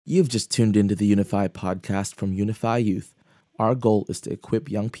You've just tuned into the Unify podcast from Unify Youth. Our goal is to equip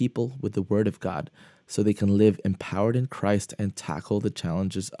young people with the Word of God so they can live empowered in Christ and tackle the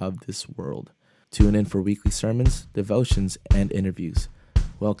challenges of this world. Tune in for weekly sermons, devotions, and interviews.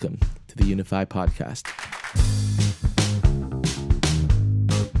 Welcome to the Unify podcast.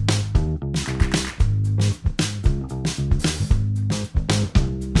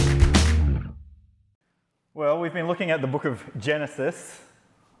 Well, we've been looking at the book of Genesis,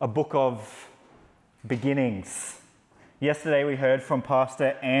 a book of beginnings. Yesterday we heard from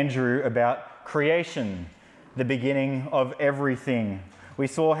Pastor Andrew about creation, the beginning of everything. We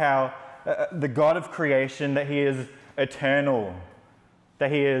saw how the God of creation, that He is eternal,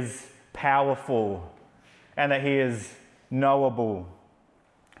 that He is powerful, and that He is knowable.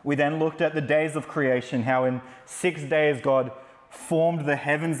 We then looked at the days of creation, how in 6 days God formed the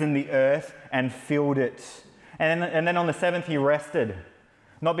heavens and the earth and filled it. And then on the seventh He rested,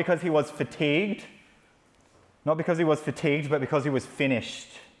 not because He was fatigued, but because He was finished.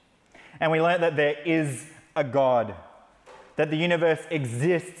 And we learned that there is a God, that the universe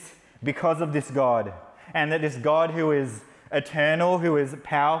exists because of this God, and that this God who is eternal, who is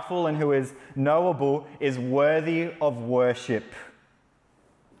powerful, and who is knowable is worthy of worship.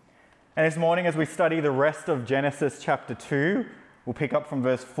 And this morning, as we study the rest of Genesis chapter 2, we'll pick up from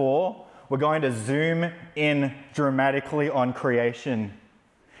verse 4. We're going to zoom in dramatically on creation.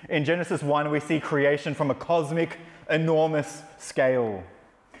 In Genesis 1, we see creation from a cosmic, enormous scale.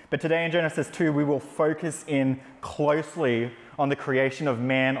 But today in Genesis 2, we will focus in closely on the creation of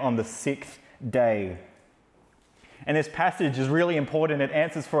man on the sixth day. And this passage is really important. It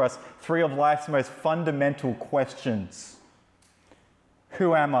answers for us three of life's most fundamental questions.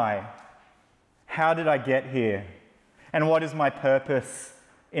 Who am I? How did I get here? And what is my purpose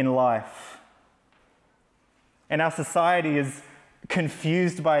in life? And our society is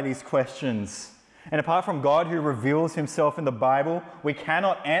confused by these questions. And apart from God who reveals Himself in the Bible, we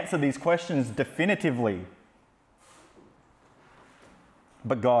cannot answer these questions definitively.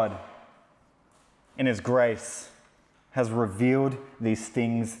 But God, in His grace, has revealed these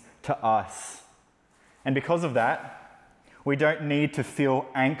things to us. And because of that, we don't need to feel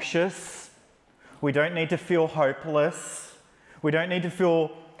anxious. We don't need to feel hopeless. We don't need to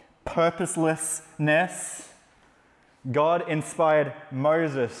feel purposelessness. God inspired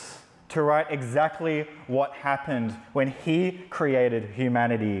Moses to write exactly what happened when He created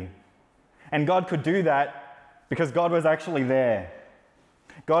humanity. And God could do that because God was actually there.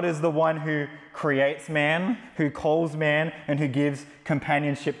 God is the one who creates man, who calls man, and who gives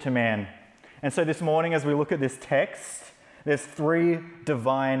companionship to man. And so this morning, as we look at this text, there's three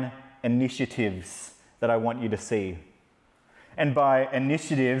divine initiatives that I want you to see. And by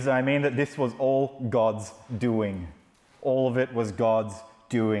initiatives, I mean that this was all God's doing. All of it was God's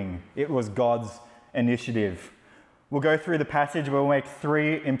doing. It was God's initiative. We'll go through the passage where we'll make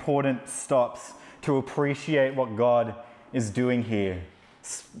three important stops to appreciate what God is doing here.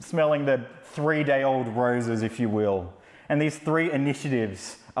 Smelling the 3-day-old roses, if you will. And these three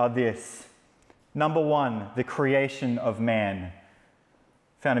initiatives are this. Number one, the creation of man.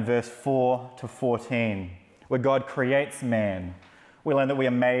 Found in verse 4 to 14, where God creates man. We learn that we are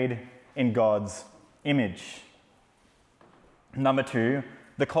made in God's image. Number two,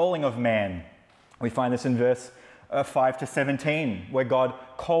 the calling of man. We find this in verse 5 to 17, where God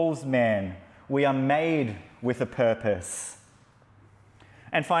calls man. We are made with a purpose.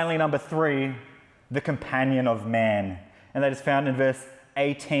 And finally, number three, the companion of man. And that is found in verse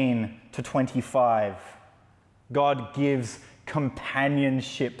 18 to 25. God gives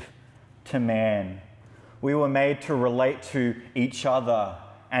companionship to man. We were made to relate to each other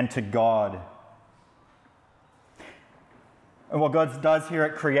and to God. And what God does here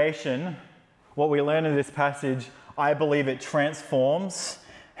at creation, what we learn in this passage, I believe it transforms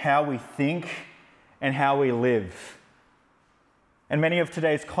how we think and how we live. And many of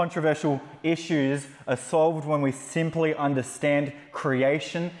today's controversial issues are solved when we simply understand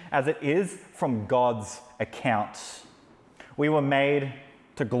creation as it is from God's account. We were made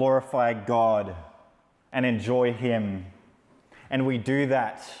to glorify God and enjoy Him. And we do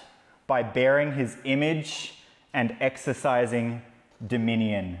that by bearing His image and exercising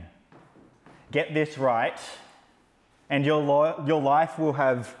dominion. Get this right, and your life will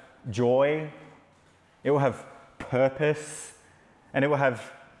have joy, it will have purpose, and it will have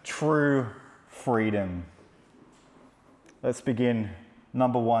true freedom. Let's begin.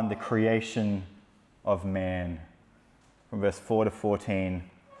 Number one, the creation of man. From verse 4 to 14.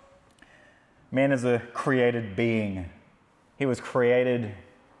 Man is a created being. He was created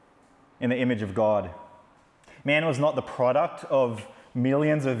in the image of God. Man was not the product of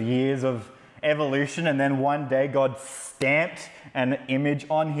millions of years of evolution, and then one day God stamped an image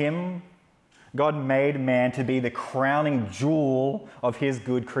on him. God made man to be the crowning jewel of his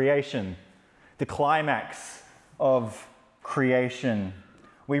good creation, the climax of creation.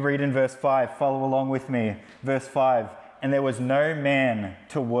 We read in verse 5, follow along with me. Verse 5, and there was no man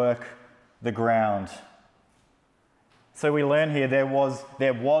to work the ground. So we learn here there was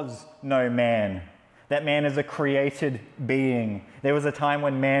no man. That man is a created being. There was a time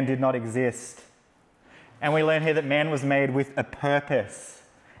when man did not exist. And we learn here that man was made with a purpose.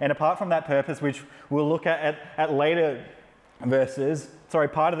 And apart from that purpose, which we'll look at later verses,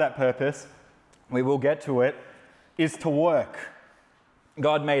 part of that purpose, we will get to it, is to work.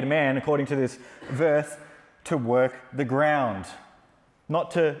 God made man, according to this verse, to work the ground.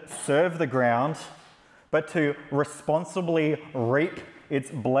 Not to serve the ground, but to responsibly reap its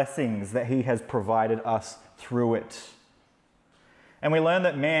blessings that he has provided us through it. And we learn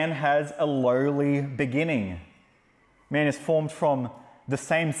that man has a lowly beginning. Man is formed from the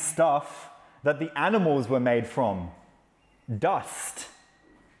same stuff that the animals were made from, dust.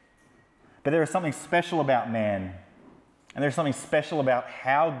 But there is something special about man, and there's something special about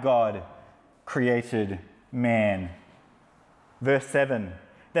how God created man. Verse 7,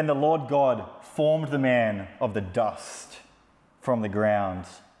 then the Lord God formed the man of the dust from the ground.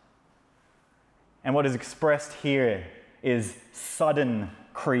 And what is expressed here is sudden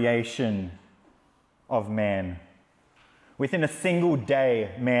creation of man. Within a single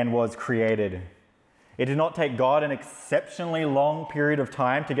day, man was created. It did not take God an exceptionally long period of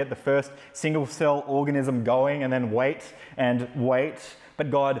time to get the first single-cell organism going and then wait, but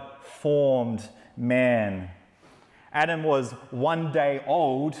God formed man. Adam was 1 day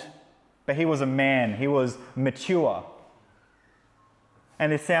old, but he was a man. He was mature.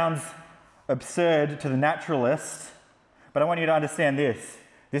 And this sounds absurd to the naturalist, but I want you to understand this.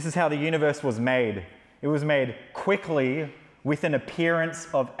 This is how the universe was made. It was made quickly with an appearance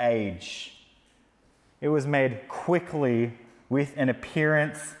of age. It was made quickly with an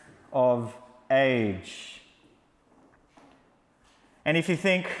appearance of age. And if you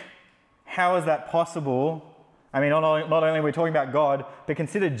think, how is that possible? I mean, not only are we talking about God, but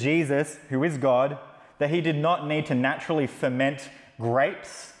consider Jesus, who is God, that he did not need to naturally ferment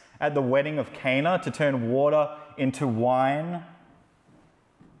grapes at the wedding of Cana to turn water into wine.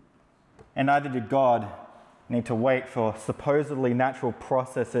 And neither did God need to wait for supposedly natural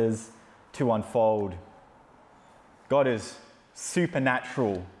processes to unfold. God is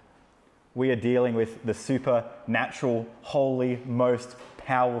supernatural. We are dealing with the supernatural, holy, most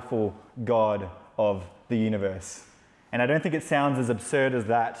powerful God of the universe. And I don't think it sounds as absurd as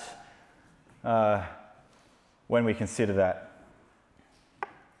that when we consider that.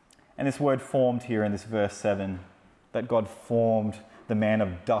 And this word formed here in this verse 7, that God formed the man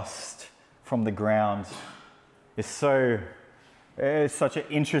of dust from the ground, is such an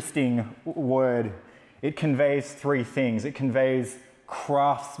interesting word. It conveys three things. It conveys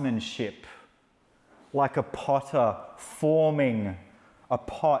craftsmanship, like a potter forming a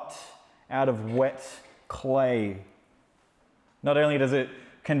pot out of wet clay. Not only does it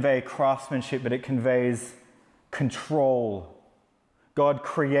convey craftsmanship, but it conveys control. God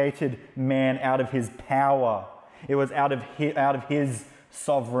created man out of his power. It was out of his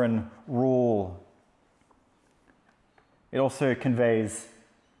sovereign rule. It also conveys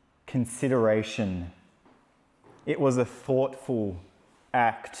consideration. It was a thoughtful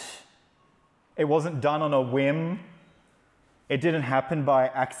act. It wasn't done on a whim. It didn't happen by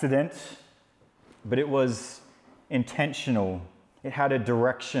accident, but it was intentional. It had a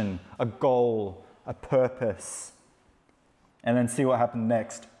direction, a goal, a purpose. And then see what happened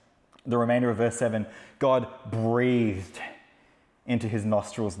next. The remainder of verse 7, God breathed into his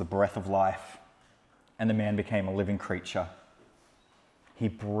nostrils the breath of life, and the man became a living creature. He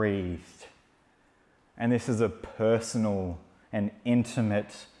breathed. And this is a personal and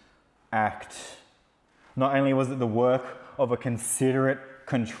intimate act. Not only was it the work of a considerate,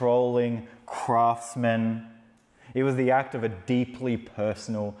 controlling craftsman, it was the act of a deeply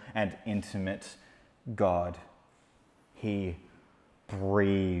personal and intimate God. He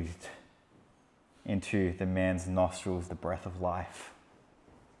breathed into the man's nostrils the breath of life.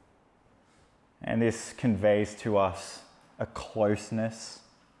 And this conveys to us a closeness.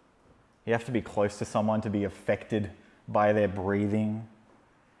 You have to be close to someone to be affected by their breathing.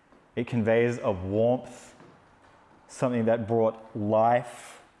 It conveys a warmth, something that brought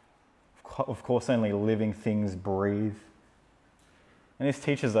life. Of course, only living things breathe. And this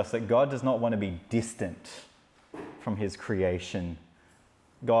teaches us that God does not want to be distant from his creation.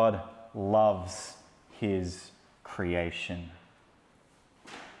 God loves his creation.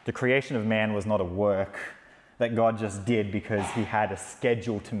 The creation of man was not a work that God just did because he had a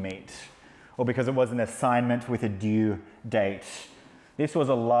schedule to meet or because it was an assignment with a due date. This was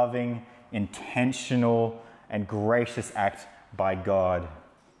a loving, intentional, and gracious act by God.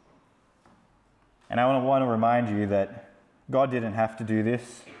 And I want to remind you that God didn't have to do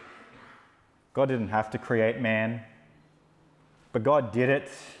this. God didn't have to create man. But God did it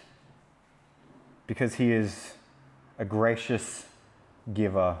because he is a gracious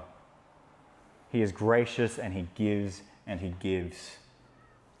giver. He is gracious and he gives and he gives.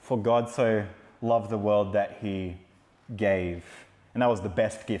 For God so loved the world that he gave. And that was the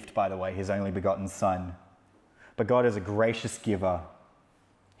best gift, by the way, his only begotten Son. But God is a gracious giver.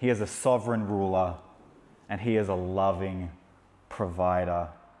 He is a sovereign ruler and he is a loving provider.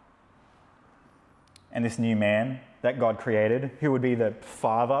 And this new man that God created, who would be the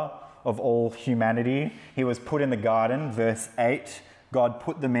father of all humanity, he was put in the garden, verse 8. God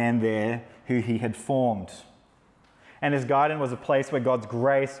put the man there who he had formed. And his garden was a place where God's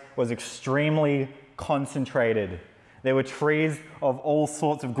grace was extremely concentrated. There were trees of all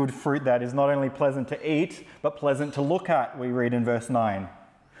sorts of good fruit that is not only pleasant to eat, but pleasant to look at, we read in verse 9.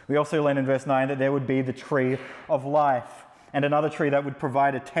 We also learn in verse 9 that there would be the tree of life and another tree that would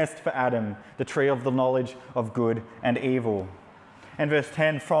provide a test for Adam, the tree of the knowledge of good and evil. And verse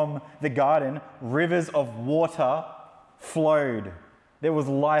 10, from the garden, rivers of water flowed. There was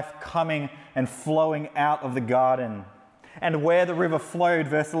life coming and flowing out of the garden. And where the river flowed,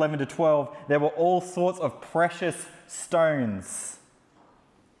 verse 11 to 12, there were all sorts of precious stones.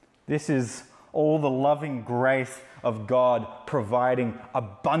 This is all the loving grace of God providing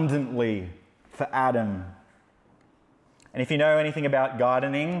abundantly for Adam. And if you know anything about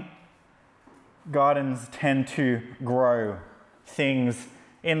gardening, gardens tend to grow. Things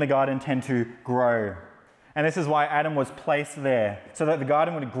in the garden tend to grow. And this is why Adam was placed there, so that the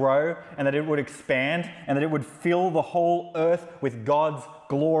garden would grow and that it would expand and that it would fill the whole earth with God's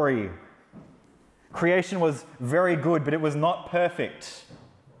glory. Creation was very good, but it was not perfect.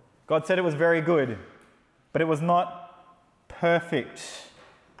 God said it was very good, but it was not perfect.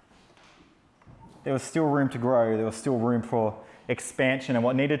 There was still room to grow. There was still room for expansion. And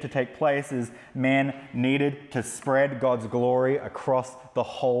what needed to take place is man needed to spread God's glory across the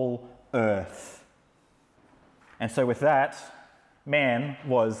whole earth. And so with that, man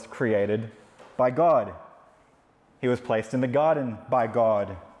was created by God. He was placed in the garden by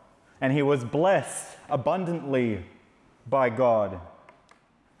God. And he was blessed abundantly by God.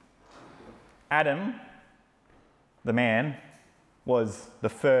 Adam, the man, was the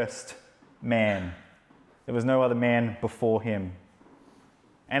first man. There was no other man before him.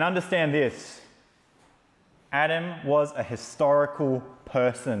 And understand this, Adam was a historical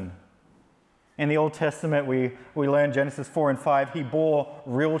person. In the Old Testament, we learn Genesis 4 and 5, he bore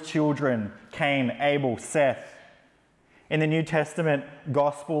real children, Cain, Abel, Seth. In the New Testament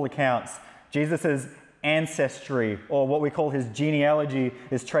gospel accounts, Jesus' ancestry, or what we call his genealogy,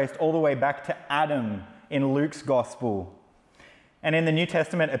 is traced all the way back to Adam in Luke's gospel. And in the New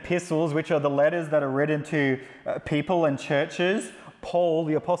Testament epistles, which are the letters that are written to people and churches, Paul,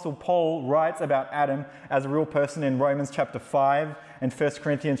 the Apostle Paul, writes about Adam as a real person in Romans chapter 5 and 1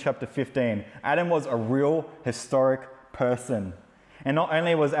 Corinthians chapter 15. Adam was a real historic person. And not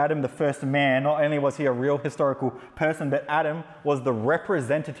only was Adam the first man, not only was he a real historical person, but Adam was the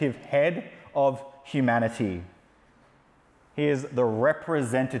representative head of humanity. He is the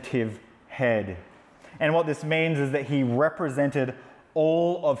representative head. And what this means is that he represented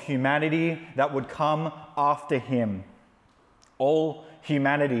all of humanity that would come after him. All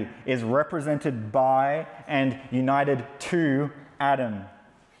humanity is represented by and united to Adam.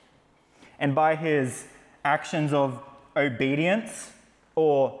 And by his actions of obedience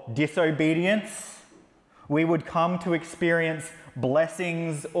or disobedience, we would come to experience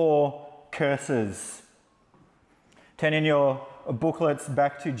blessings or curses. Turn in your booklets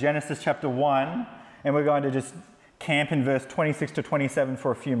back to Genesis chapter 1, and we're going to just camp in verse 26 to 27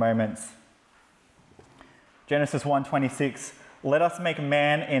 for a few moments. Genesis 1:26, let us make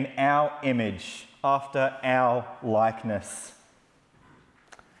man in our image, after our likeness.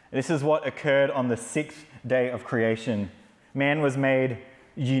 This is what occurred on the sixth day of creation. Man was made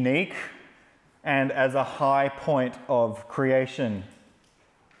unique and as a high point of creation.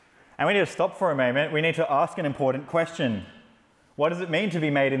 And we need to stop for a moment. We need to ask an important question. What does it mean to be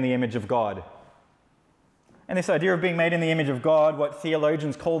made in the image of God? And this idea of being made in the image of God, what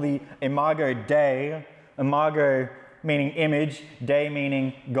theologians call the imago Dei, imago meaning image, Dei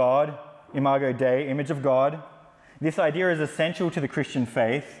meaning God, imago Dei, image of God. This idea is essential to the Christian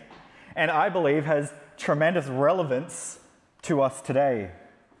faith, and I believe has tremendous relevance to us today.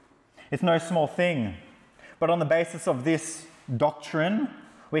 It's no small thing. But on the basis of this doctrine,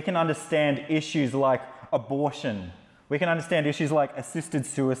 we can understand issues like abortion. We can understand issues like assisted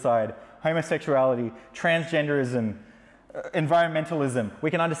suicide, homosexuality, transgenderism, environmentalism. We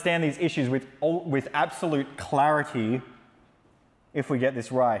can understand these issues with absolute clarity if we get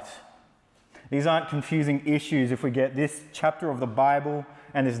this right. These aren't confusing issues if we get this chapter of the Bible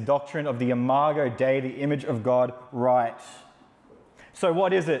and this doctrine of the Imago Dei, the image of God, right. So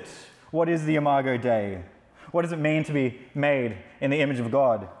what is it? What is the Imago Dei? What does it mean to be made in the image of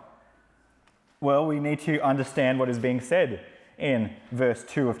God? Well, we need to understand what is being said in verse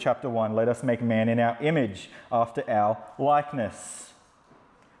 2 of chapter 1. Let us make man in our image, after our likeness.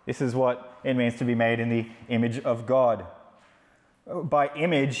 This is what it means to be made in the image of God. By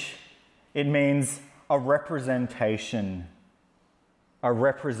image, it means a representation. A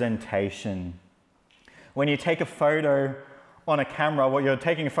representation. When you take a photo on a camera, what you're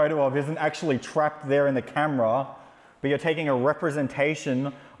taking a photo of isn't actually trapped there in the camera, but you're taking a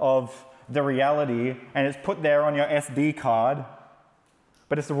representation of the reality, and it's put there on your SD card,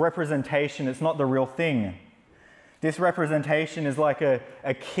 but it's a representation, it's not the real thing. This representation is like a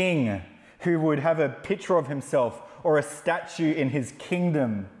king who would have a picture of himself or a statue in his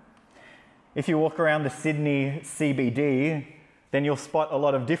kingdom. If you walk around the Sydney CBD, then you'll spot a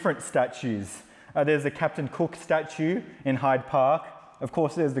lot of different statues. There's a Captain Cook statue in Hyde Park. Of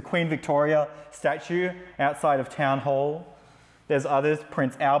course, there's the Queen Victoria statue outside of Town Hall. There's others,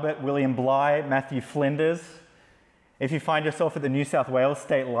 Prince Albert, William Bligh, Matthew Flinders. If you find yourself at the New South Wales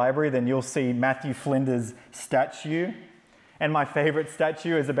State Library, then you'll see Matthew Flinders' statue. And my favourite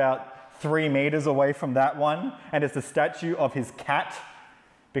statue is about 3 meters away from that one, and it's a statue of his cat,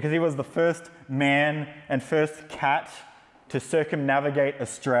 because he was the first man and first cat to circumnavigate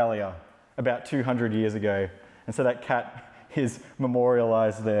Australia about 200 years ago. And so that cat is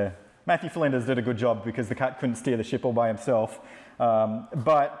memorialised there. Matthew Flinders did a good job because the cat couldn't steer the ship all by himself.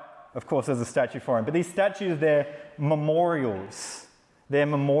 But, of course, there's a statue for him. But these statues, they're memorials. They're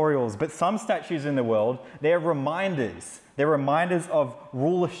memorials. But some statues in the world, they're reminders. They're reminders of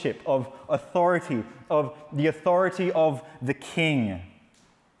rulership, of authority, of the authority of the king.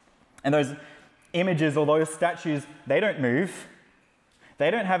 And those images or those statues, they don't move.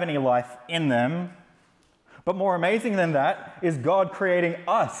 They don't have any life in them. But more amazing than that is God creating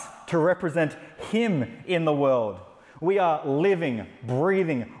us to represent Him in the world. We are living,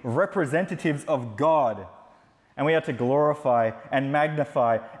 breathing representatives of God. And we are to glorify and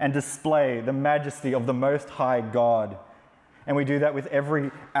magnify and display the majesty of the Most High God. And we do that with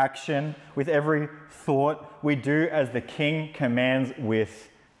every action, with every thought. We do as the King commands with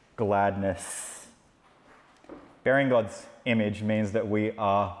gladness. Bearing God's image means that we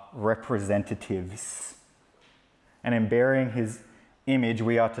are representatives. And in bearing His image,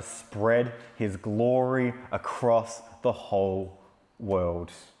 we are to spread His glory across the whole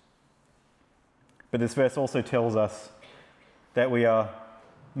world. But this verse also tells us that we are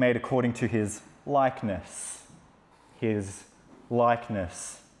made according to His likeness. His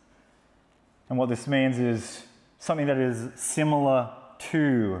likeness. And what this means is something that is similar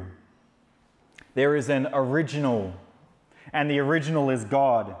to. There is an original, and the original is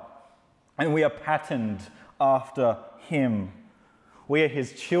God. And we are patterned after Him. We are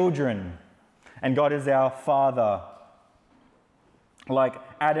His children, and God is our Father. Like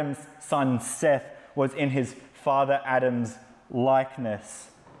Adam's son Seth was in his father Adam's likeness.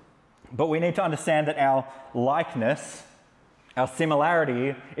 But we need to understand that our likeness, our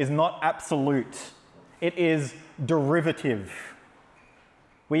similarity, is not absolute. It is derivative.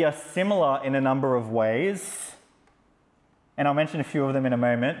 We are similar in a number of ways, and I'll mention a few of them in a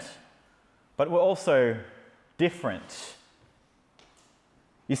moment, but we're also different.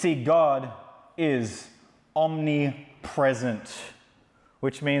 You see, God is omnipresent,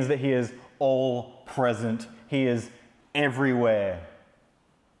 which means that He is all present. He is everywhere.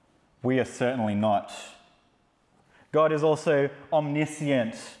 We are certainly not. God is also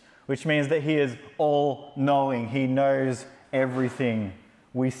omniscient, which means that He is all-knowing. He knows everything.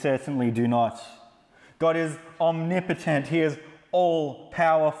 We certainly do not. God is omnipotent. He is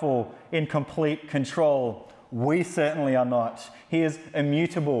all-powerful, in complete control. We certainly are not. He is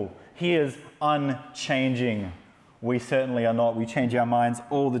immutable. He is unchanging. We certainly are not. We change our minds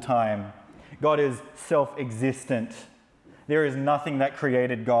all the time. God is self-existent. There is nothing that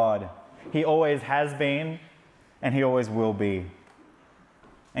created God. He always has been, and He always will be.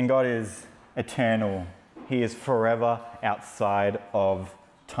 And God is eternal. He is forever outside of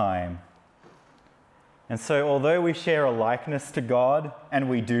time. And so although we share a likeness to God, and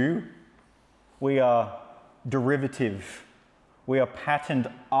we do, we are derivative. We are patterned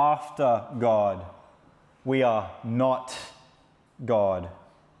after God. We are not God.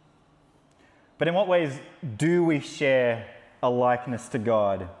 But in what ways do we share a likeness to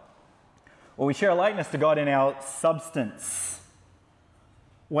God? Well, we share a likeness to God in our substance.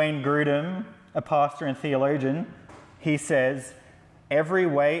 Wayne Grudem, a pastor and theologian, he says, every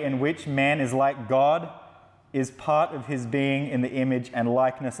way in which man is like God is part of his being in the image and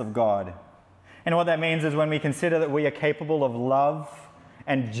likeness of God. And what that means is when we consider that we are capable of love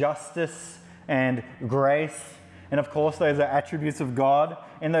and justice and grace, and of course those are attributes of God,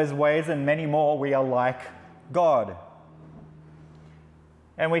 in those ways and many more we are like God.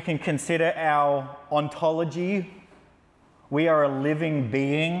 And we can consider our ontology. We are a living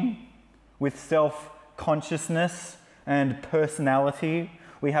being with self-consciousness and personality.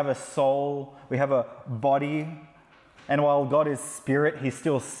 We have a soul, we have a body. And while God is spirit, he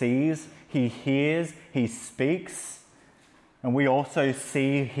still sees, he hears, he speaks. And we also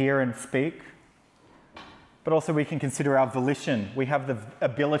see, hear, and speak. But also we can consider our volition. We have the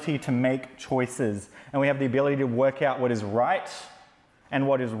ability to make choices, and we have the ability to work out what is right and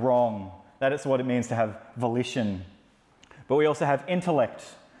what is wrong. That is what it means to have volition. But we also have intellect.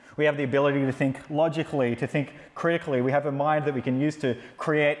 We have the ability to think logically, to think critically. We have a mind that we can use to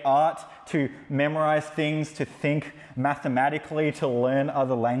create art, to memorize things, to think mathematically, to learn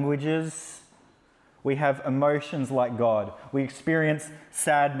other languages. We have emotions like God. We experience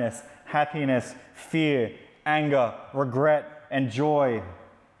sadness, happiness, fear, anger, regret, and joy.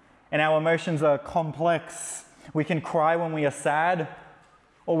 And our emotions are complex. We can cry when we are sad,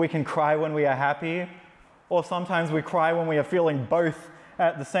 or we can cry when we are happy, or sometimes we cry when we are feeling both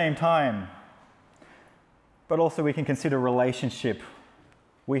at the same time. But also we can consider relationship.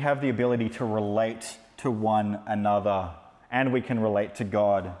 We have the ability to relate to one another, and we can relate to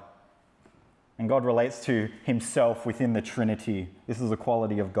God. And God relates to himself within the Trinity. This is a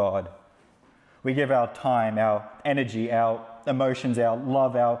quality of God. We give our time, our energy, our emotions, our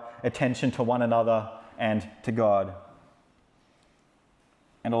love, our attention to one another and to God.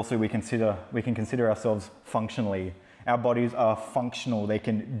 And also we can consider ourselves functionally. Our bodies are functional. They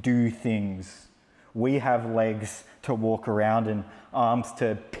can do things. We have legs to walk around and arms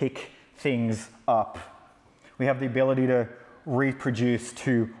to pick things up. We have the ability to reproduce,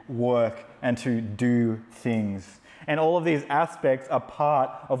 to work, and to do things. And all of these aspects are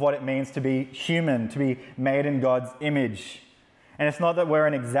part of what it means to be human, to be made in God's image. And it's not that we're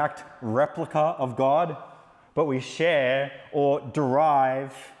an exact replica of God, but we share or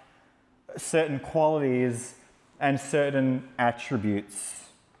derive certain qualities and certain attributes.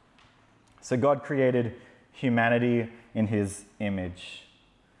 So God created humanity in his image,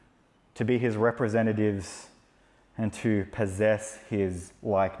 to be his representatives and to possess his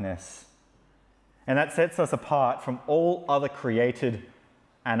likeness. And that sets us apart from all other created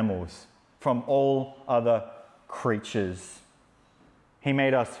animals, from all other creatures. He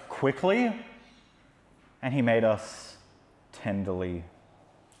made us quickly, and he made us tenderly.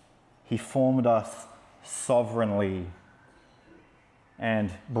 He formed us sovereignly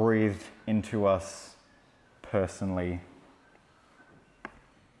and breathed into us personally.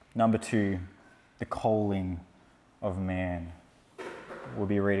 Number 2, the calling of man. We'll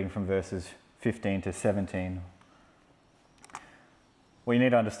be reading from verses 15 to 17. What you need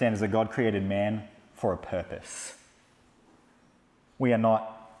to understand is that God created man for a purpose. We are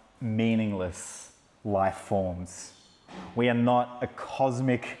not meaningless life forms. We are not a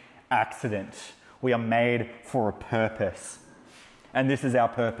cosmic accident. We are made for a purpose. And this is our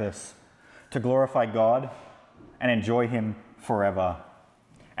purpose: to glorify God and enjoy him forever.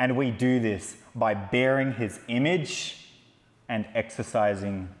 And we do this by bearing his image and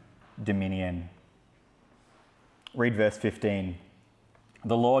exercising dominion. Read verse 15.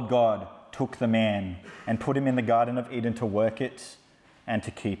 The Lord God took the man and put him in the Garden of Eden to work it and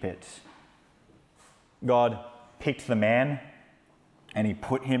to keep it. God picked the man and he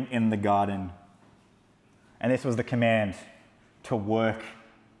put him in the garden. And this was the command: to work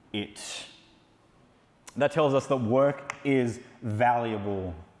it. That tells us that work is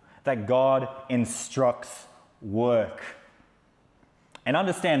valuable, that God instructs work. And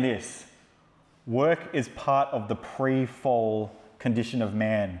understand this: work is part of the pre-fall condition of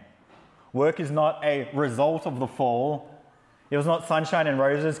man. Work is not a result of the fall. It was not sunshine and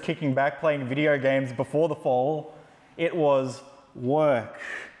roses, kicking back, playing video games before the fall. It was work.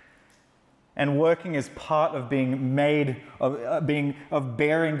 And working is part of being made, of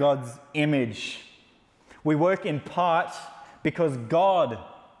bearing God's image. We work in part because God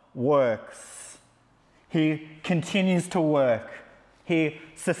works. He continues to work. He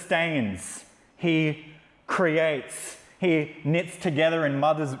sustains. He creates. He knits together in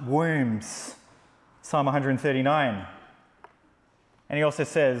mothers' wombs. Psalm 139. And he also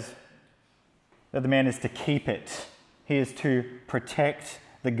says that the man is to keep it. He is to protect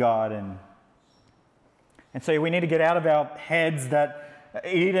the garden. And so we need to get out of our heads that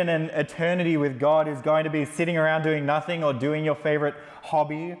Eden and eternity with God is going to be sitting around doing nothing or doing your favorite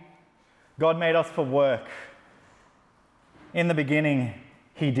hobby. God made us for work. In the beginning,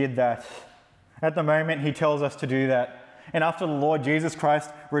 He did that. At the moment, He tells us to do that. And after the Lord Jesus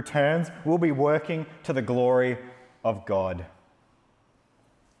Christ returns, we'll be working to the glory of God.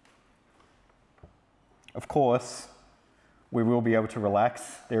 Of course, we will be able to relax.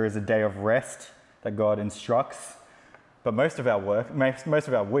 There is a day of rest that God instructs. But most of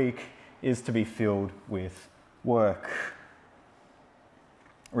our week is to be filled with work.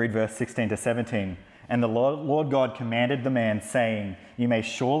 Read verse 16 to 17. And the Lord God commanded the man, saying, You may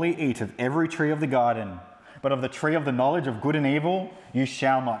surely eat of every tree of the garden, but of the tree of the knowledge of good and evil you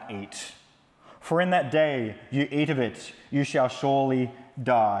shall not eat. For in that day you eat of it, you shall surely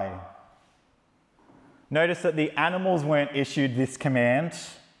die. Notice that the animals weren't issued this command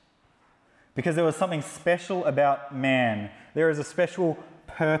because there was something special about man. There is a special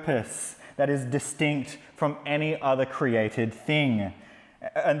purpose that is distinct from any other created thing.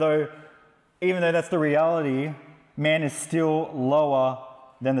 And even though that's the reality, man is still lower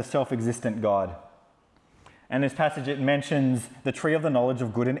than the self-existent God. And this passage, it mentions the tree of the knowledge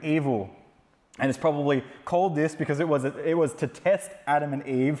of good and evil. And it's probably called this because it was to test Adam and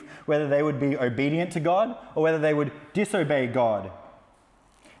Eve whether they would be obedient to God or whether they would disobey God.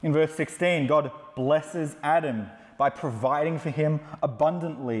 In verse 16, God blesses Adam by providing for him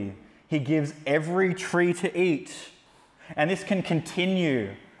abundantly. He gives every tree to eat. And this can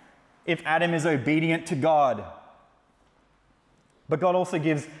continue if Adam is obedient to God. But God also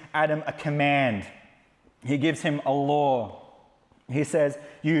gives Adam a command. He gives him a law. He says,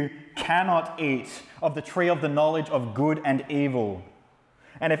 you cannot eat of the tree of the knowledge of good and evil.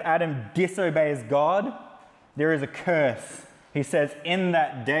 And if Adam disobeys God, there is a curse. He says, in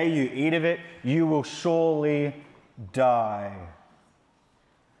that day you eat of it, you will surely die.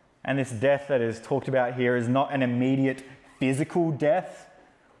 And this death that is talked about here is not an immediate physical death,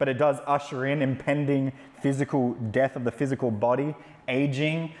 but it does usher in impending physical death of the physical body,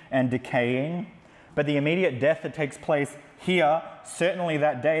 aging and decaying. But the immediate death that takes place here, certainly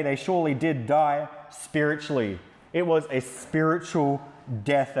that day, they surely did die spiritually. It was a spiritual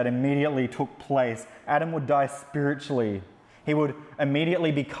death that immediately took place. Adam would die spiritually. He would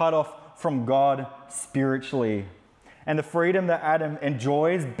immediately be cut off from God spiritually. And the freedom that Adam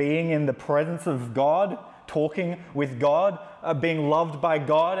enjoys being in the presence of God, talking with God, being loved by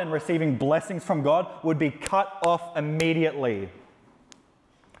God and receiving blessings from God would be cut off immediately.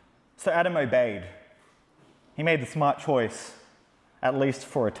 So Adam obeyed. He made the smart choice, at least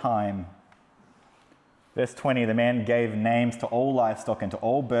for a time. Verse 20, the man gave names to all livestock and to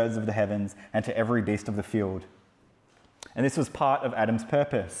all birds of the heavens and to every beast of the field. And this was part of Adam's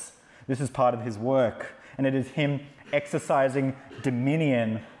purpose. This is part of his work. And it is him exercising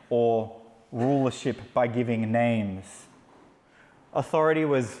dominion or rulership by giving names. Authority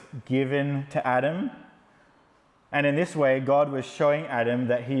was given to Adam. And in this way, God was showing Adam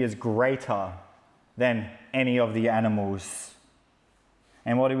that he is greater than any of the animals.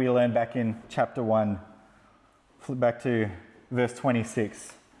 And what do we learn back in chapter 1? Flip back to verse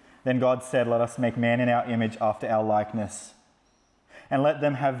 26. Then God said, let us make man in our image after our likeness, and let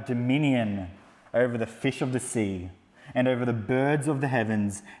them have dominion over the fish of the sea, and over the birds of the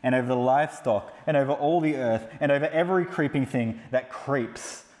heavens, and over the livestock, and over all the earth, and over every creeping thing that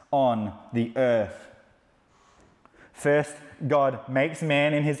creeps on the earth. First, God makes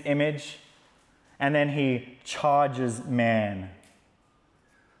man in his image, and then he charges man.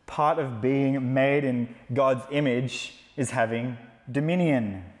 Part of being made in God's image is having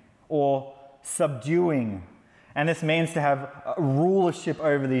dominion or subduing. And this means to have rulership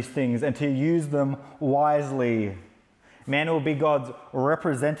over these things and to use them wisely. Man will be God's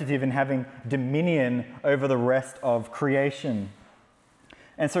representative in having dominion over the rest of creation.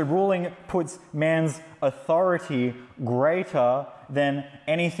 And so ruling puts man's authority greater than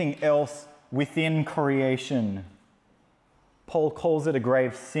anything else within creation. Paul calls it a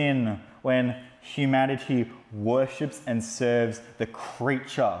grave sin when humanity worships and serves the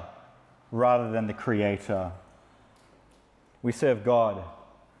creature rather than the creator. We serve God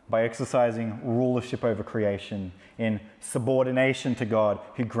by exercising rulership over creation in subordination to God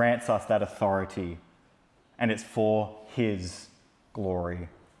who grants us that authority, and it's for his glory.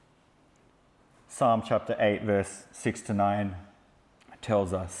 Psalm chapter 8 verse 6 to 9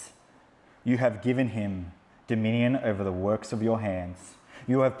 tells us, you have given him dominion over the works of your hands.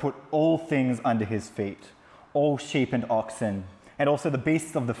 You have put all things under his feet, all sheep and oxen, and also the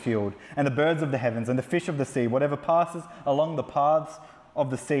beasts of the field, and the birds of the heavens, and the fish of the sea, whatever passes along the paths of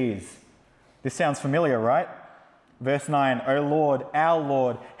the seas. This sounds familiar, right? Verse 9, O Lord, our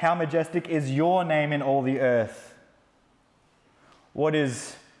Lord, how majestic is your name in all the earth. What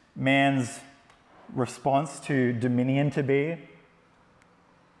is man's response to dominion to be?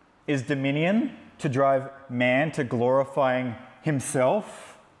 Is dominion to drive man to glorifying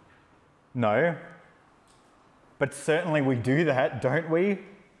himself? No. But certainly we do that, don't we?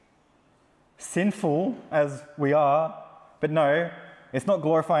 Sinful as we are, but no, it's not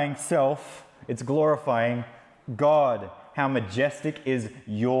glorifying self, it's glorifying God. How majestic is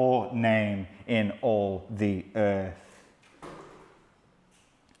your name in all the earth.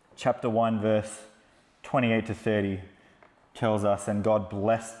 Chapter 1, verse 28 to 30 tells us, and God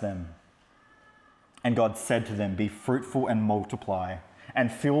blessed them. And God said to them, be fruitful and multiply,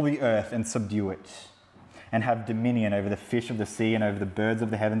 and fill the earth and subdue it, and have dominion over the fish of the sea, and over the birds of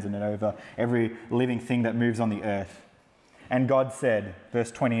the heavens, and over every living thing that moves on the earth. And God said,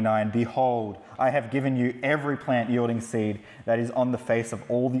 verse 29, behold, I have given you every plant yielding seed that is on the face of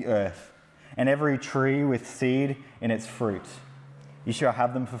all the earth, and every tree with seed in its fruit. You shall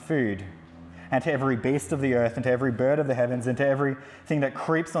have them for food. And to every beast of the earth, and to every bird of the heavens, and to everything that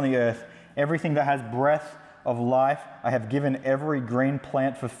creeps on the earth, everything that has breath of life, I have given every green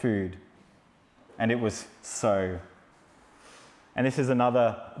plant for food. And it was so. And this is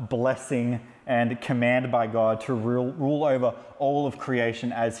another blessing and command by God to rule over all of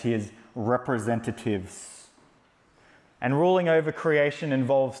creation as his representatives. And ruling over creation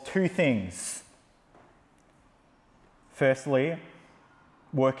involves two things. Firstly,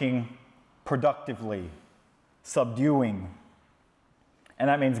 working productively, subduing. And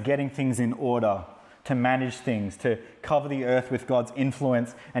that means getting things in order, to manage things, to cover the earth with God's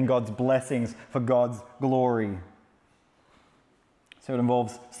influence and God's blessings for God's glory. So it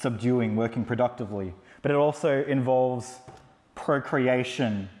involves subduing, working productively. But it also involves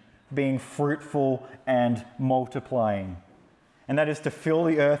procreation, being fruitful and multiplying. And that is to fill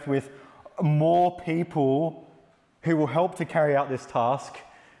the earth with more people who will help to carry out this task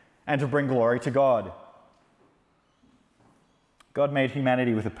and to bring glory to God. God made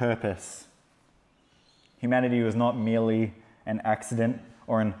humanity with a purpose. Humanity was not merely an accident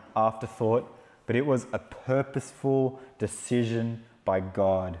or an afterthought, but it was a purposeful decision by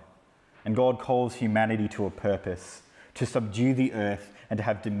God. And God calls humanity to a purpose, to subdue the earth and to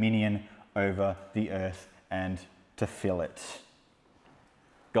have dominion over the earth and to fill it.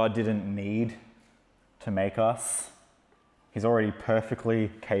 God didn't need to make us. He's already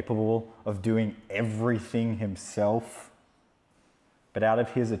perfectly capable of doing everything himself. But out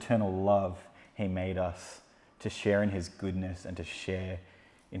of his eternal love, he made us to share in his goodness and to share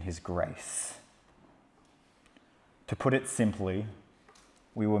in his grace. To put it simply,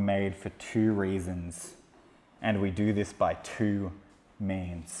 we were made for two reasons, and we do this by two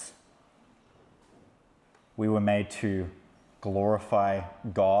means. We were made to glorify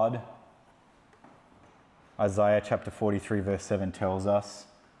God. Isaiah chapter 43 verse 7 tells us,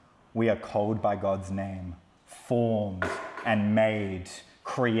 we are called by God's name, formed and made,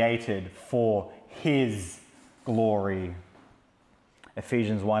 created for his glory.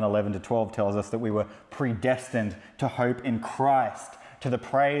 Ephesians 1:11-12 tells us that we were predestined to hope in Christ, to the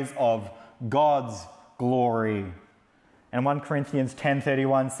praise of God's glory. And 1 Corinthians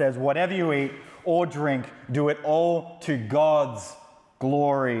 10:31 says, whatever you eat or drink, do it all to God's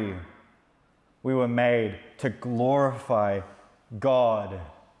glory. We were made to glorify God.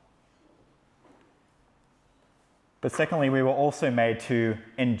 But secondly, we were also made to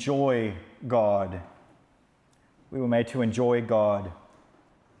enjoy God. We were made to enjoy God.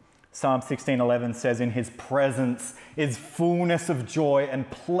 Psalm 16:11 says, in his presence is fullness of joy and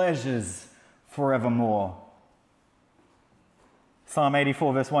pleasures forevermore. Psalm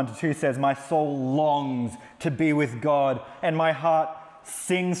 84 verse 1-2 says, my soul longs to be with God, and my heart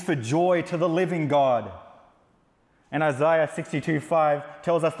sings for joy to the living God. And Isaiah 62:5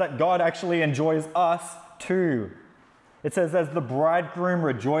 tells us that God actually enjoys us too. It says, as the bridegroom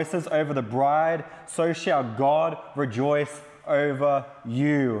rejoices over the bride, so shall God rejoice over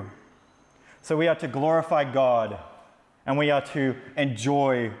you. So we are to glorify God, and we are to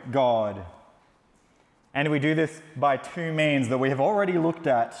enjoy God. And we do this by two means that we have already looked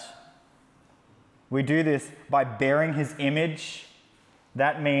at. We do this by bearing his image.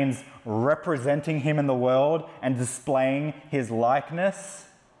 That means representing him in the world and displaying his likeness.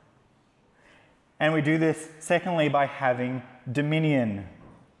 And we do this, secondly, by having dominion,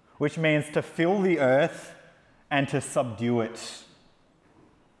 which means to fill the earth and to subdue it.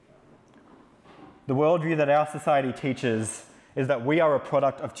 The worldview that our society teaches is that we are a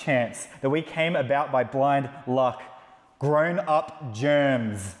product of chance, that we came about by blind luck. Grown-up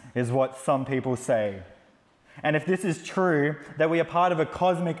germs is what some people say. And if this is true, that we are part of a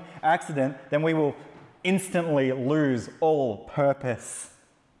cosmic accident, then we will instantly lose all purpose.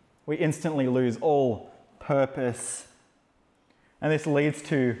 We instantly lose all purpose. And this leads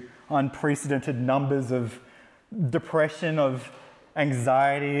to unprecedented numbers of depression, of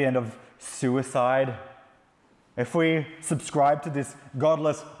anxiety, and of suicide. If we subscribe to this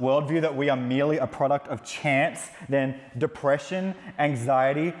godless worldview that we are merely a product of chance, then depression,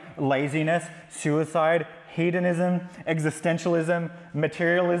 anxiety, laziness, suicide, hedonism, existentialism,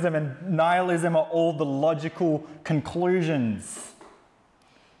 materialism, and nihilism are all the logical conclusions.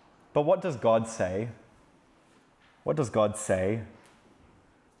 But what does God say? What does God say?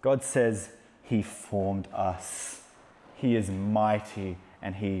 God says He formed us. He is mighty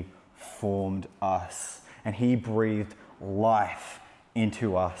and He formed us. And He breathed life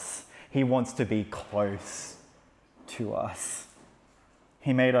into us. He wants to be close to us.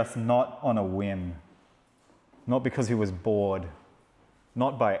 He made us not on a whim, not because He was bored,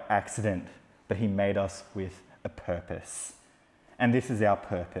 not by accident, but He made us with a purpose. And this is our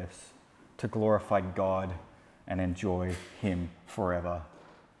purpose, to glorify God and enjoy Him forever.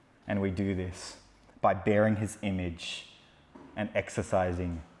 And we do this by bearing His image and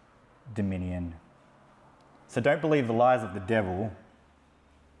exercising dominion. So don't believe the lies of the devil.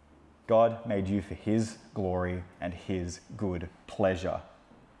 God made you for His glory and His good pleasure.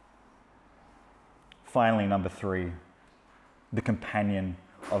 Finally, number 3, the companion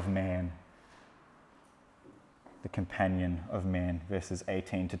of man. The companion of man, verses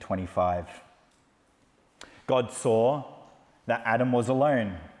 18 to 25. God saw that Adam was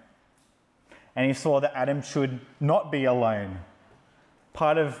alone, and He saw that Adam should not be alone.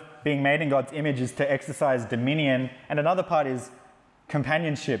 Part of being made in God's image is to exercise dominion, and another part is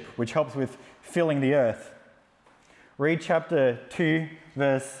companionship, which helps with filling the earth. Read chapter 2,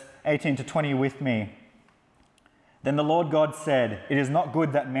 verse 18 to 20 with me. Then the Lord God said, "It is not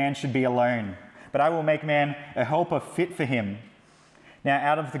good that man should be alone, but I will make man a helper fit for him." Now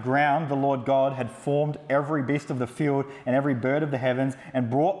out of the ground the Lord God had formed every beast of the field and every bird of the heavens and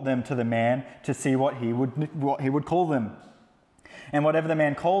brought them to the man to see what he would call them. And whatever the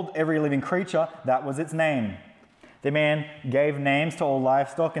man called every living creature, that was its name. The man gave names to all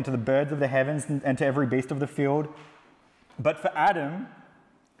livestock and to the birds of the heavens and to every beast of the field. But for Adam,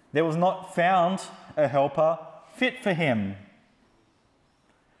 there was not found a helper fit for him.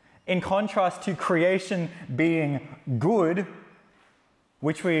 In contrast to creation being good,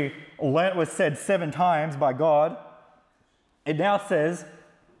 which we learnt was said 7 times by God, it now says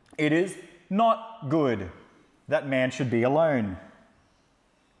it is not good that man should be alone.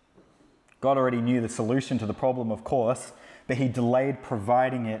 God already knew the solution to the problem, of course, but He delayed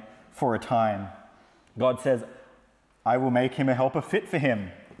providing it for a time. God says, "I will make him a helper fit for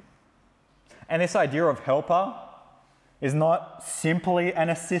him." And this idea of helper is not simply an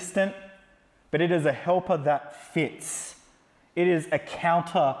assistant, but it is a helper that fits. It is a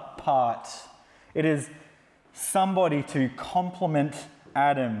counterpart. It is somebody to complement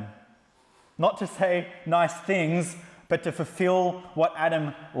Adam. Not to say nice things, but to fulfill what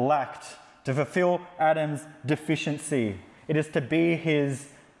Adam lacked, to fulfill Adam's deficiency. It is to be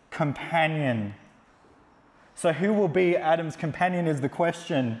his companion. So who will be Adam's companion is the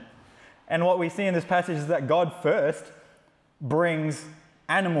question. And what we see in this passage is that God first brings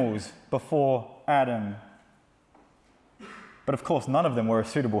animals before Adam. But of course, none of them were a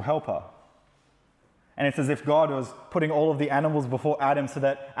suitable helper. And it's as if God was putting all of the animals before Adam so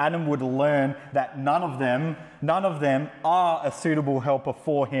that Adam would learn that none of them are a suitable helper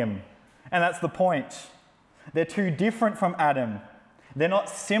for him. And that's the point. They're too different from Adam. They're not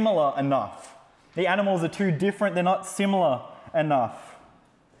similar enough. The animals are too different. They're not similar enough.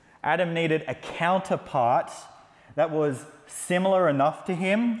 Adam needed a counterpart that was similar enough to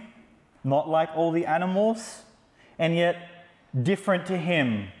him, not like all the animals, and yet different to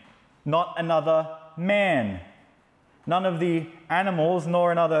him, not another man. None of the animals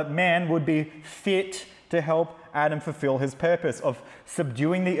nor another man would be fit to help Adam fulfill his purpose of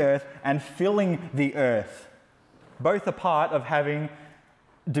subduing the earth and filling the earth. Both are part of having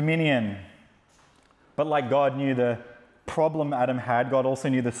dominion. But like God knew the problem Adam had, God also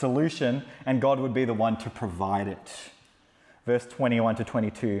knew the solution, and God would be the one to provide it. Verse 21 to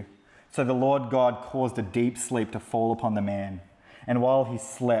 22. So the Lord God caused a deep sleep to fall upon the man, and while he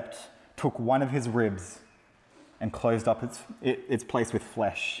slept, took one of his ribs and closed up its place with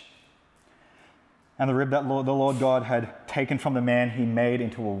flesh. And the rib that the Lord God had taken from the man, he made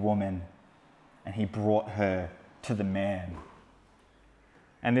into a woman, and he brought her to the man.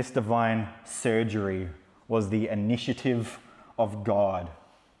 And this divine surgery was the initiative of God.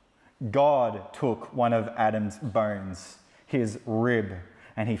 God took one of Adam's bones, his rib,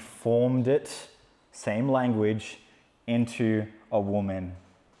 and he formed it, same language, into a woman.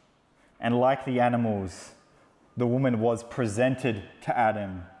 And like the animals, the woman was presented to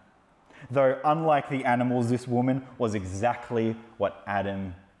Adam. Though unlike the animals, this woman was exactly what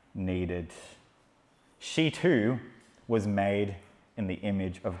Adam needed. She too was made in the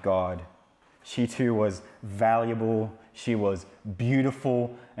image of God. She too was valuable, she was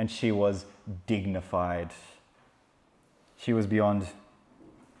beautiful, and she was dignified. She was beyond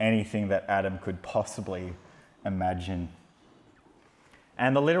anything that Adam could possibly imagine.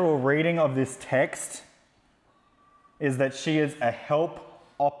 And the literal reading of this text is that she is a help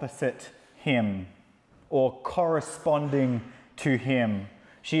opposite him, or corresponding to him.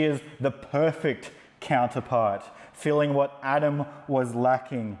 She is the perfect counterpart, filling what Adam was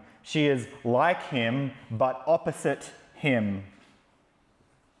lacking. She is like him, but opposite him.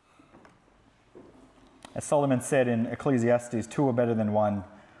 As Solomon said in Ecclesiastes, 2 are better than 1,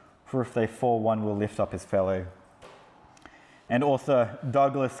 for if they fall, one will lift up his fellow. And author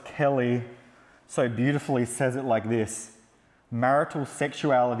Douglas Kelly so beautifully says it like this: marital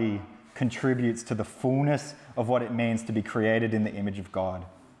sexuality contributes to the fullness of what it means to be created in the image of God.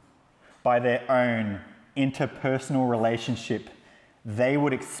 By their own interpersonal relationship, they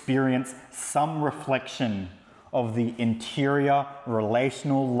would experience some reflection of the interior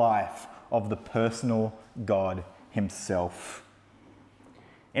relational life of the personal God himself.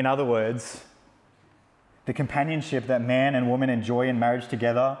 In other words, the companionship that man and woman enjoy in marriage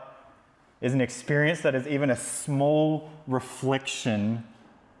together is an experience that is even a small reflection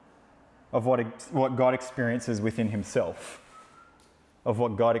of what God experiences within himself, of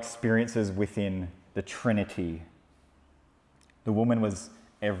what God experiences within the Trinity. The woman was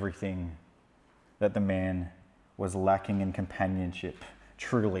everything that the man was lacking in companionship.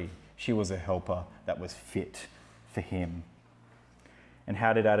 Truly, she was a helper that was fit for him. And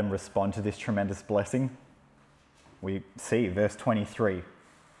how did Adam respond to this tremendous blessing? We see verse 23.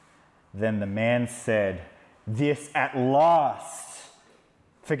 Then the man said, "This at last,"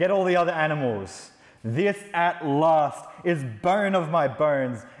 forget all the other animals, "this at last is bone of my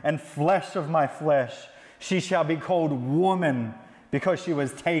bones and flesh of my flesh. She shall be called woman because she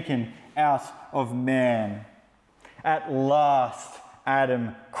was taken out of man." At last,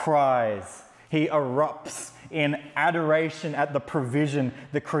 Adam cries. He erupts in adoration at the provision,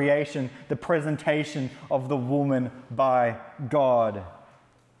 the creation, the presentation of the woman by God.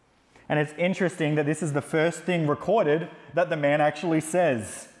 And it's interesting that this is the first thing recorded that the man actually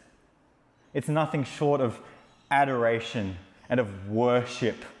says. It's nothing short of adoration and of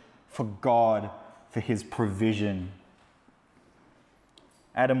worship for God, for his provision.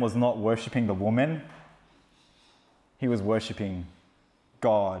 Adam was not worshipping the woman. He was worshipping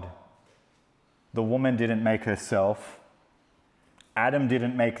God. The woman didn't make herself. Adam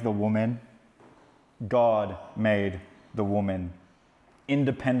didn't make the woman. God made the woman,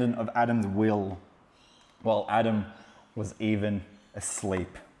 independent of Adam's will, while Adam was even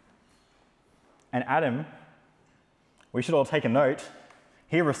asleep. And Adam, we should all take a note,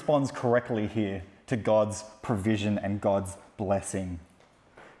 he responds correctly here to God's provision and God's blessing.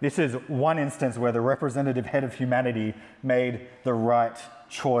 This is one instance where the representative head of humanity made the right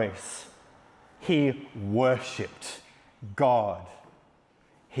choice. He worshipped God.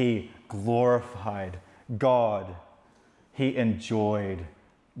 He glorified God. He enjoyed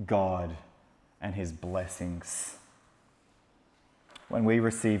God and his blessings. When we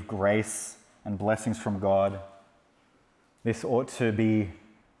receive grace and blessings from God, this ought to be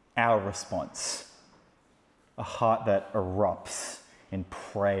our response. A heart that erupts in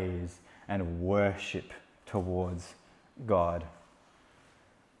praise and worship towards God.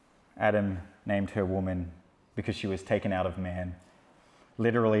 Adam named her woman because she was taken out of man.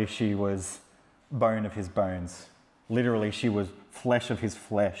 Literally, she was bone of his bones. Literally, she was flesh of his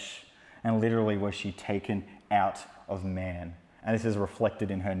flesh. And literally was she taken out of man. And this is reflected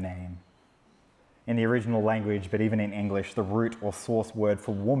in her name. In the original language, but even in English, the root or source word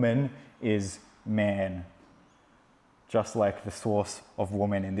for woman is man. Just like the source of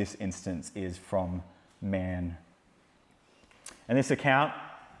woman in this instance is from man. And this account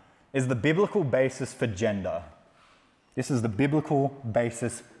is the biblical basis for gender. This is the biblical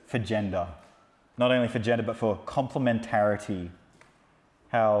basis for gender. Not only for gender, but for complementarity.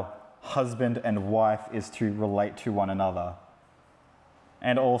 How husband and wife is to relate to one another.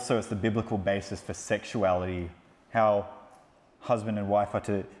 And also it's the biblical basis for sexuality, how husband and wife are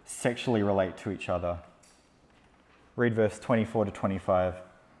to sexually relate to each other. Read verse 24 to 25.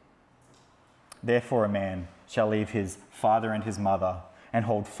 Therefore a man shall leave his father and his mother and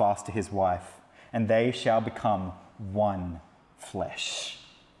hold fast to his wife, and they shall become one flesh.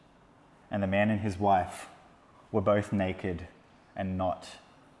 And the man and his wife were both naked and not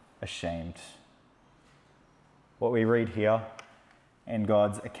ashamed. What we read here in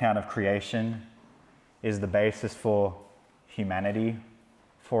God's account of creation is the basis for humanity,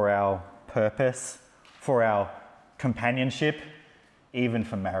 for our purpose, for our companionship, even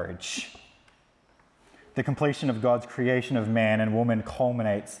for marriage. The completion of God's creation of man and woman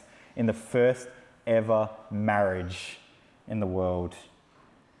culminates in the first ever marriage in the world.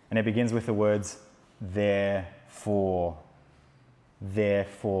 And it begins with the words, therefore,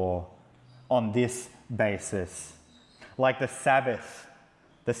 on this basis. Like the Sabbath,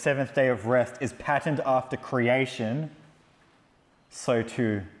 the seventh day of rest, is patterned after creation, so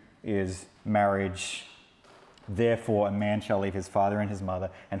too is marriage. Therefore, a man shall leave his father and his mother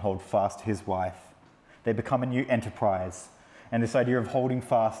and hold fast to his wife. They become a new enterprise. And this idea of holding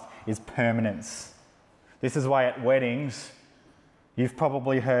fast is permanence. This is why at weddings, you've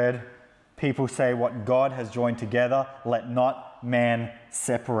probably heard people say, what God has joined together, let not man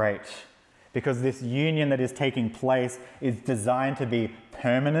separate. Because this union that is taking place is designed to be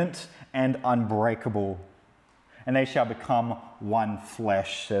permanent and unbreakable. And they shall become one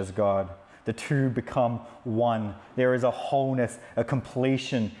flesh, says God. The two become one. There is a wholeness, a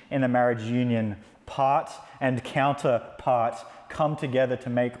completion in the marriage union. Part and counterpart come together to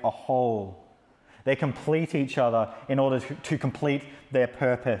make a whole. They complete each other in order to complete their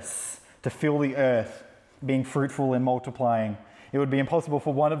purpose, to fill the earth, being fruitful and multiplying. It would be impossible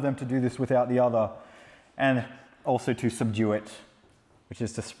for one of them to do this without the other, and also to subdue it, which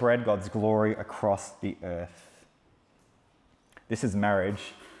is to spread God's glory across the earth. This is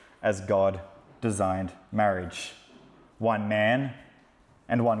marriage as God designed marriage. One man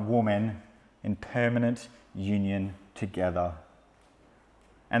and one woman in permanent union together.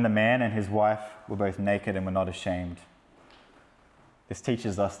 And the man and his wife were both naked and were not ashamed. This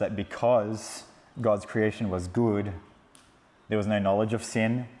teaches us that because God's creation was good, there was no knowledge of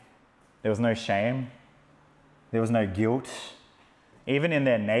sin, there was no shame, there was no guilt. Even in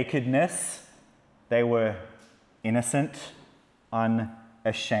their nakedness, they were innocent,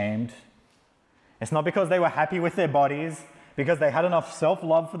 unashamed. It's not because they were happy with their bodies, because they had enough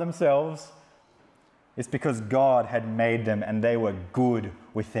self-love for themselves. It's because God had made them and they were good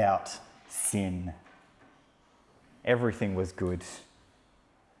without sin. Everything was good.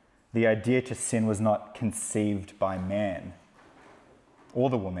 The idea to sin was not conceived by man or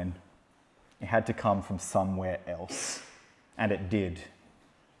the woman. It had to come from somewhere else, and it did.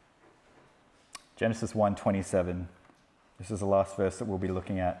 Genesis 1:27. This is the last verse that we'll be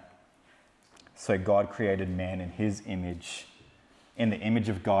looking at. So God created man in his image. In the image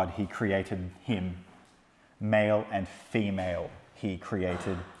of God, he created him. Male and female, he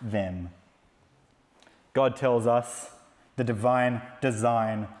created them. God tells us the divine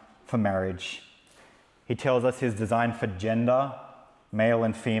design for marriage. He tells us his design for gender, male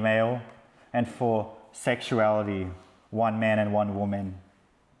and female, and for sexuality, one man and one woman.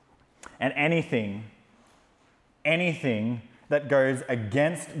 And anything that goes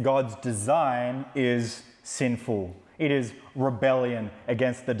against God's design is sinful. It is rebellion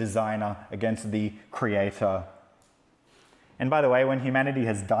against the designer, against the creator. And by the way, when humanity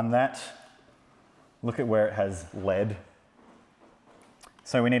has done that, look at where it has led.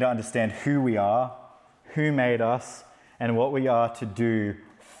 So we need to understand who we are, who made us, and what we are to do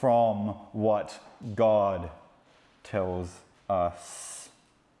from what God tells us.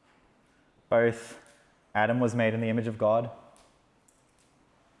 Both Adam was made in the image of God,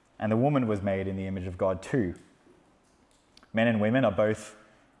 and the woman was made in the image of God too. Men and women are both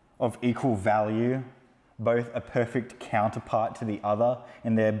of equal value, both a perfect counterpart to the other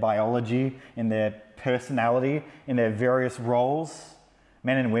in their biology, in their personality, in their various roles.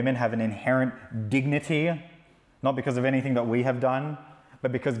 Men and women have an inherent dignity, not because of anything that we have done,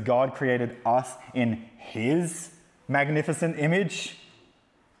 but because God created us in his magnificent image.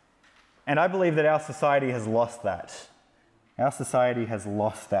 And I believe that our society has lost that. Our society has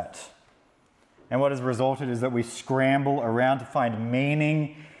lost that. And what has resulted is that we scramble around to find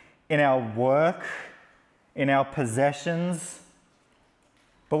meaning in our work, in our possessions.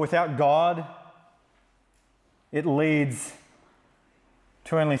 But without God, it leads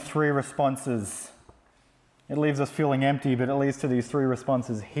to only three responses. It leaves us feeling empty, but it leads to these three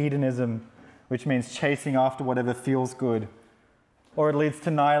responses. Hedonism, which means chasing after whatever feels good. or it leads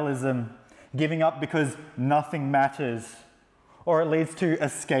to nihilism, giving up because nothing matters, or it leads to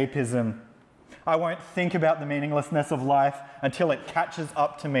escapism. I won't think about the meaninglessness of life until it catches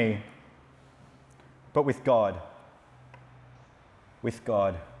up to me. But with God,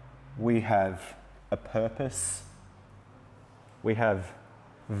 we have a purpose, we have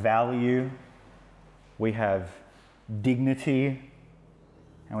value, we have dignity,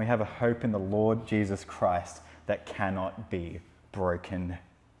 and we have a hope in the Lord Jesus Christ that cannot be broken.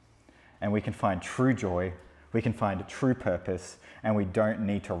 And we can find true joy, we can find true purpose, and we don't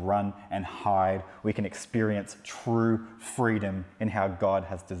need to run and hide. We can experience true freedom in how God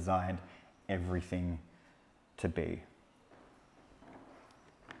has designed everything to be.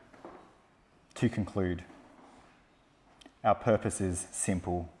 To conclude, our purpose is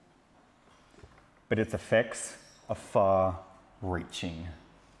simple, but its effects are far-reaching.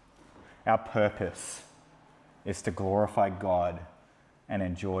 Our purpose is to glorify God and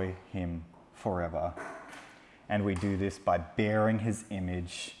enjoy Him forever. And we do this by bearing His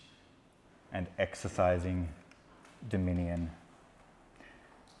image and exercising dominion.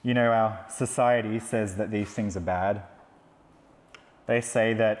 You know, our society says that these things are bad. They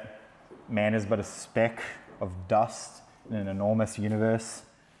say that man is but a speck of dust in an enormous universe.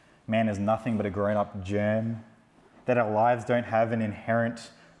 Man is nothing but a grown-up germ. That our lives don't have an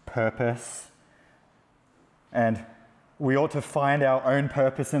inherent purpose. And we ought to find our own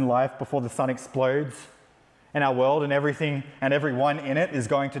purpose in life before the sun explodes and our world and everything and everyone in it is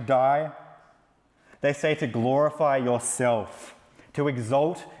going to die. They say to glorify yourself, to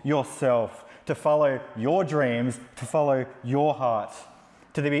exalt yourself, to follow your dreams, to follow your heart,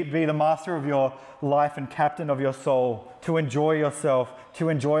 to be the master of your life and captain of your soul, to enjoy yourself, to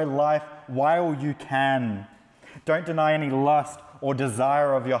enjoy life while you can. Don't deny any lust or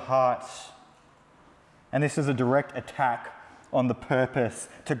desire of your heart. And this is a direct attack on the purpose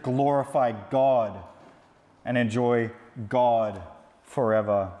to glorify God and enjoy God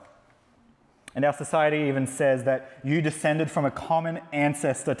forever. And our society even says that you descended from a common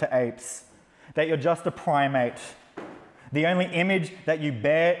ancestor to apes, that you're just a primate. The only image that you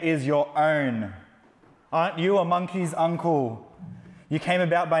bear is your own. Aren't you a monkey's uncle? You came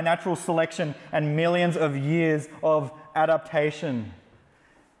about by natural selection and millions of years of adaptation.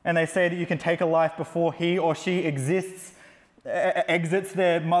 And they say that you can take a life before he or she exits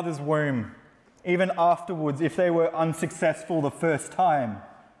their mother's womb, even afterwards if they were unsuccessful the first time.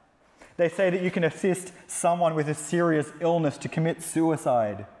 They say that you can assist someone with a serious illness to commit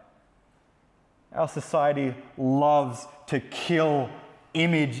suicide. Our society loves to kill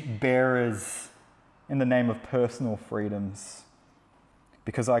image bearers in the name of personal freedoms,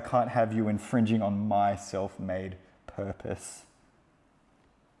 because I can't have you infringing on my self-made purpose.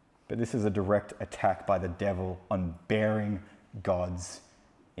 But this is a direct attack by the devil on bearing God's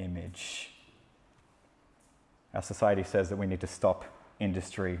image. Our society says that we need to stop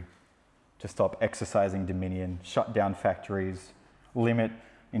industry, to stop exercising dominion, shut down factories, limit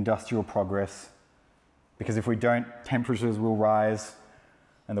industrial progress, because if we don't, temperatures will rise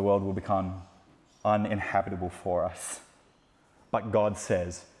and the world will become uninhabitable for us. But God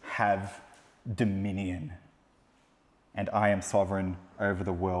says, have dominion. And I am sovereign over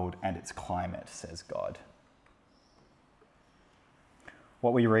the world and its climate, says God.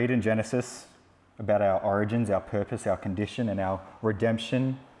 What we read in Genesis about our origins, our purpose, our condition, and our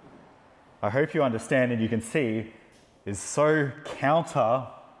redemption, I hope you understand and you can see, is so counter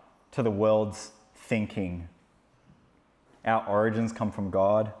to the world's thinking. Our origins come from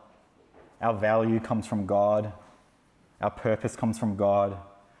God. Our value comes from God. Our purpose comes from God.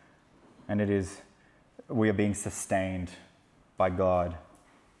 And we are being sustained by God.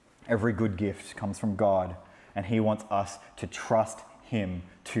 Every good gift comes from God, and He wants us to trust Him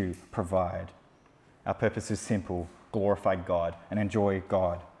to provide. Our purpose is simple: glorify God and enjoy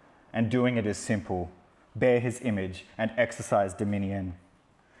God. And doing it is simple: bear His image and exercise dominion.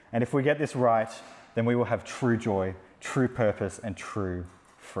 And if we get this right, then we will have true joy, true purpose, and true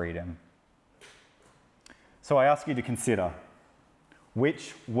freedom. So I ask you to consider,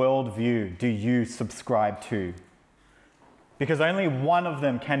 which worldview do you subscribe to? Because only one of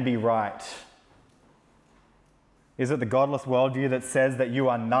them can be right. Is it the godless worldview that says that you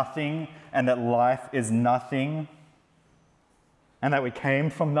are nothing and that life is nothing and that we came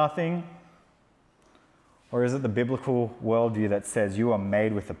from nothing? Or is it the biblical worldview that says you are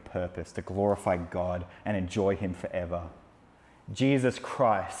made with a purpose to glorify God and enjoy Him forever? Jesus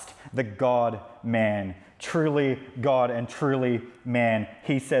Christ, the God-man, truly God and truly man.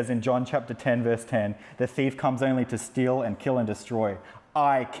 He says in John chapter 10, verse 10, the thief comes only to steal and kill and destroy.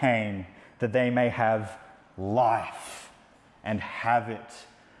 I came that they may have life and have it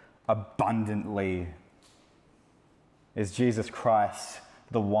abundantly. Is Jesus Christ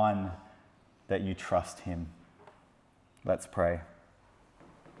the one that you trust him? Let's pray.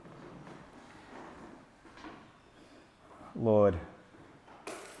 Lord,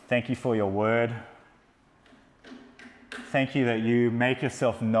 thank you for your word. Thank you that you make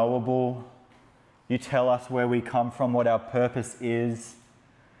yourself knowable. You tell us where we come from, what our purpose is.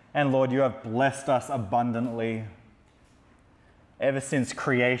 And Lord, you have blessed us abundantly. Ever since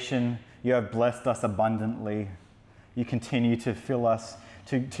creation, you have blessed us abundantly. You continue to fill us,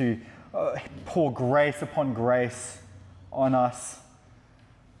 to pour grace upon grace on us.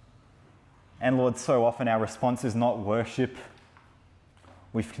 And Lord, so often our response is not worship.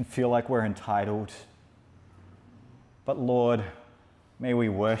 We can feel like we're entitled. But Lord, may we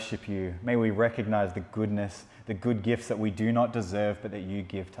worship you. May we recognize the goodness, the good gifts that we do not deserve, but that you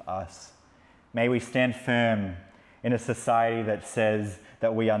give to us. May we stand firm in a society that says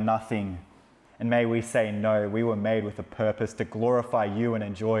that we are nothing. And may we say, no, we were made with a purpose to glorify you and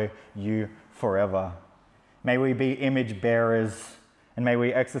enjoy you forever. May we be image bearers, and may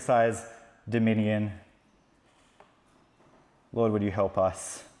we exercise dominion. Lord, would you help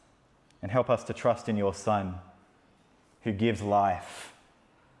us, and help us to trust in your Son, who gives life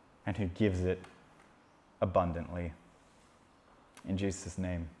and who gives it abundantly. In Jesus'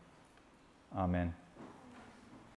 name, amen.